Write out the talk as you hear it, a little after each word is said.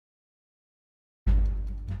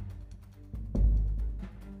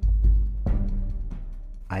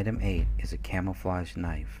Item 8 is a camouflage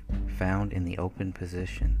knife found in the open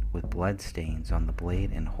position with blood stains on the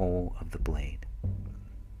blade and hole of the blade.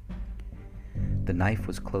 The knife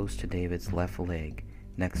was close to David's left leg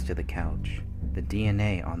next to the couch. The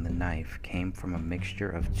DNA on the knife came from a mixture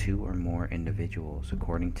of 2 or more individuals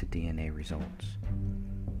according to DNA results.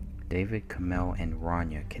 David, Kamel, and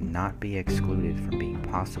Rania cannot be excluded from being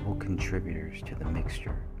possible contributors to the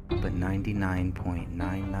mixture, but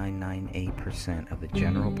 99.9998% of the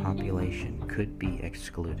general population could be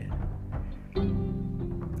excluded.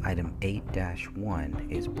 Item 8-1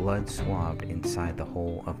 is blood swabbed inside the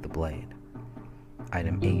hole of the blade.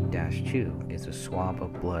 Item 8-2 is a swab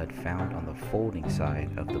of blood found on the folding side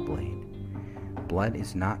of the blade. Blood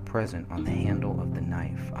is not present on the handle of the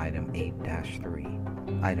knife, item 8-3.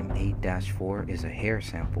 Item 8-4 is a hair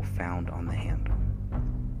sample found on the handle.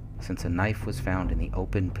 Since a knife was found in the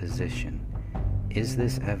open position, is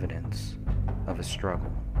this evidence of a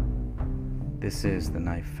struggle? This is the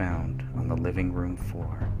knife found on the living room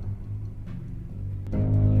floor.